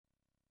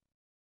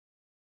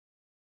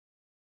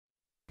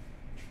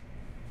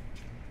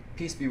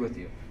Peace be with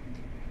you.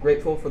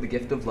 Grateful for the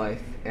gift of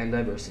life and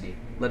diversity,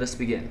 let us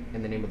begin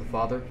in the name of the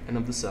Father, and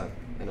of the Son,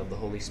 and of the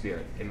Holy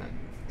Spirit. Amen.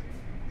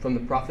 From the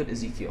prophet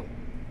Ezekiel.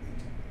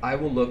 I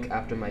will look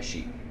after my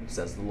sheep,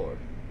 says the Lord,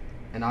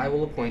 and I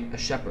will appoint a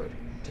shepherd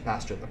to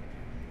pasture them,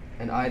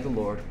 and I, the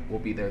Lord, will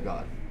be their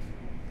God.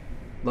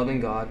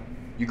 Loving God,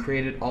 you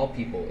created all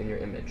people in your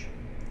image.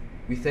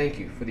 We thank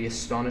you for the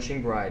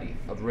astonishing variety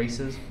of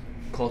races,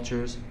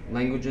 cultures,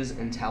 languages,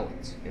 and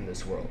talents in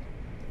this world.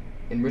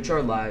 Enrich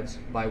our lives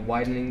by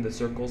widening the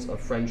circles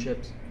of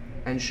friendships,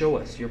 and show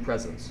us your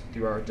presence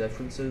through our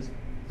differences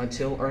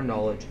until our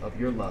knowledge of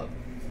your love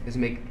is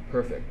made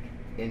perfect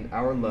in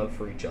our love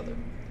for each other.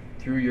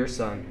 Through your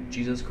Son,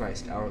 Jesus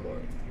Christ our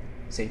Lord.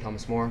 St.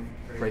 Thomas More,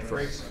 pray for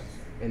us.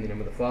 In the name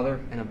of the Father,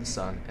 and of the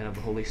Son, and of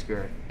the Holy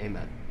Spirit.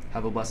 Amen.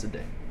 Have a blessed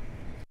day.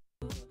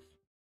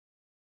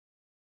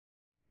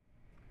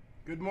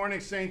 Good morning,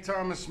 St.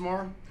 Thomas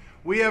More.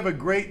 We have a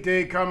great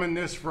day coming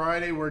this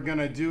Friday. We're going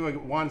to do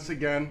it once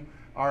again,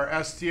 our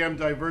STM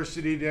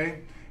Diversity Day.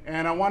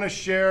 And I want to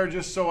share,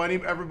 just so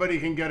everybody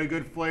can get a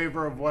good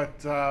flavor of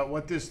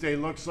what this day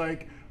looks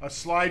like, a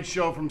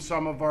slideshow from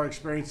some of our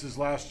experiences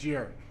last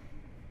year.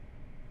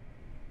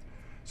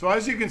 So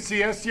as you can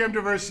see, STM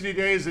Diversity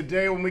Day is a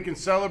day when we can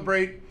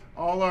celebrate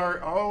all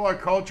our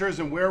cultures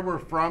and where we're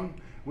from.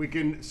 We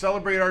can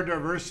celebrate our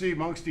diversity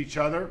amongst each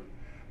other.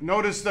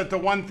 Notice that the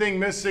one thing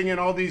missing in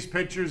all these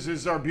pictures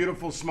is our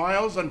beautiful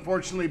smiles.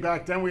 Unfortunately,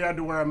 back then we had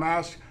to wear a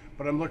mask,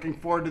 but I'm looking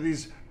forward to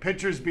these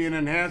pictures being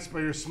enhanced by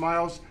your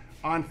smiles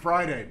on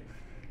Friday.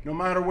 No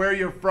matter where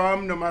you're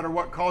from, no matter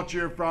what culture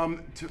you're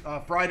from,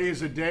 Friday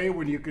is a day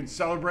when you can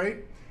celebrate.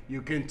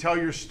 You can tell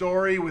your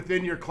story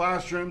within your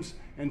classrooms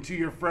and to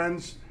your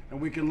friends,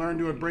 and we can learn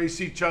to embrace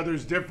each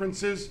other's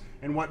differences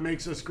and what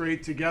makes us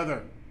great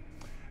together.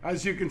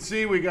 As you can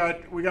see, we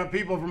got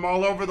people from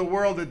all over the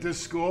world at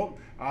this school.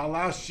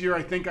 Last year,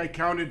 I think I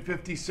counted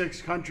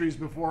 56 countries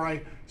before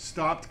I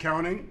stopped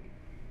counting.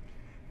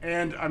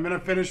 And I'm going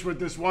to finish with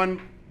this one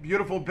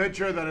beautiful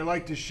picture that I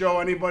like to show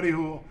anybody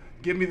who will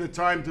give me the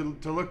time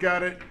to look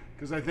at it,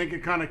 because I think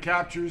it kind of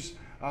captures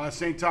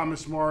St.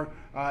 Thomas More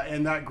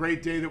and that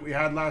great day that we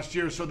had last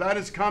year. So that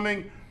is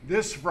coming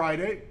this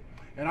Friday.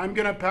 And I'm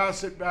going to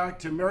pass it back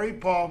to Mary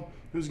Paul,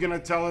 who's going to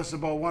tell us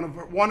about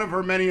one of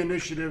her many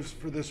initiatives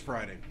for this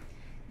Friday.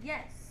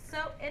 Yes, so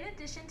in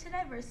addition to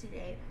Diversity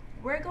Day,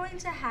 we're going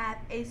to have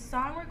a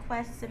song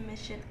request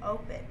submission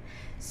open.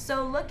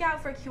 So look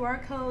out for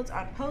QR codes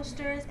on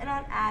posters and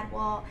on ad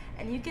wall,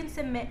 and you can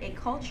submit a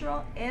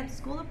cultural and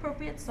school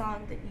appropriate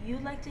song that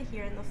you'd like to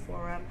hear in the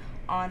forum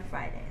on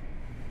Friday.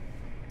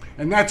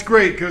 And that's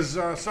great, because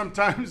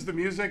sometimes the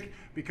music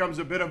becomes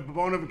a bit of a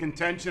bone of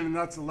contention, and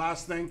that's the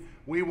last thing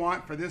we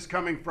want for this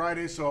coming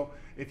Friday. So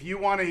if you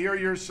want to hear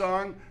your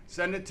song,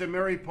 send it to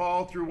Mary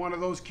Paul through one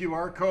of those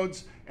QR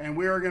codes, and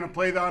we are going to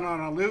play that on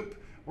a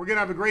loop. We're going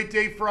to have a great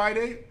day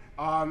Friday.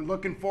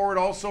 Looking forward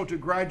also to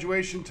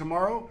graduation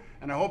tomorrow,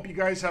 and I hope you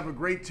guys have a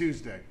great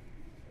Tuesday.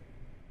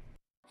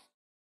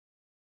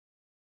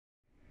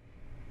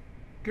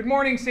 Good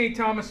morning, St.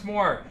 Thomas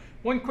More.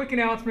 One quick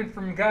announcement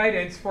from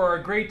guidance for our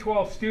grade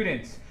 12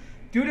 students.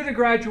 Due to the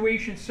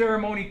graduation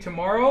ceremony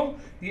tomorrow,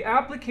 the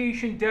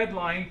application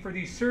deadline for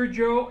the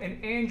Sergio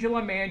and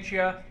Angela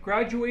Mancia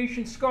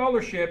graduation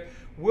scholarship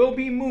will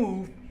be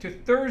moved to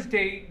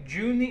Thursday,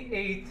 June the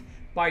 8th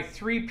by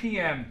 3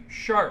 p.m.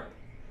 sharp.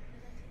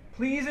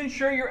 Please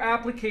ensure your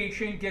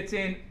application gets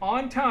in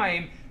on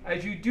time,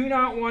 as you do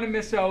not want to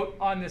miss out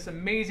on this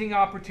amazing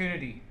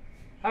opportunity.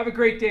 Have a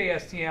great day,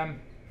 STM.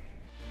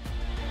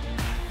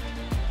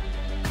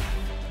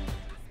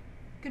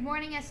 Good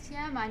morning,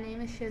 STM. My name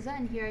is Shiza,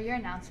 and here are your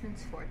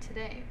announcements for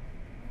today.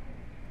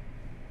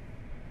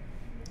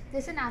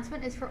 This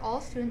announcement is for all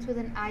students with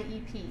an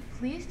IEP.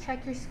 Please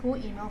check your school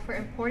email for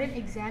important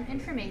exam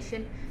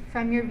information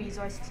from your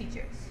resource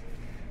teachers.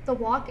 The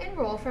walk and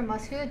roll for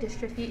muscular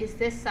dystrophy is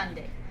this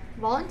Sunday.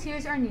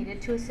 Volunteers are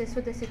needed to assist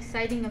with this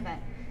exciting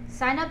event.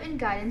 Sign up in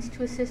guidance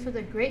to assist with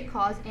a great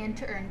cause and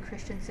to earn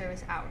Christian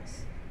service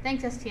hours.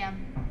 Thanks, STM.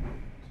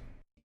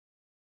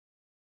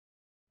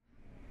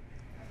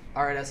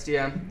 All right,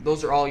 STM,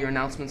 those are all your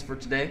announcements for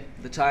today.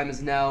 The time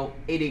is now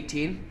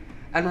 8:18.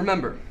 And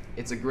remember,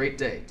 it's a great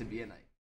day to be a knight.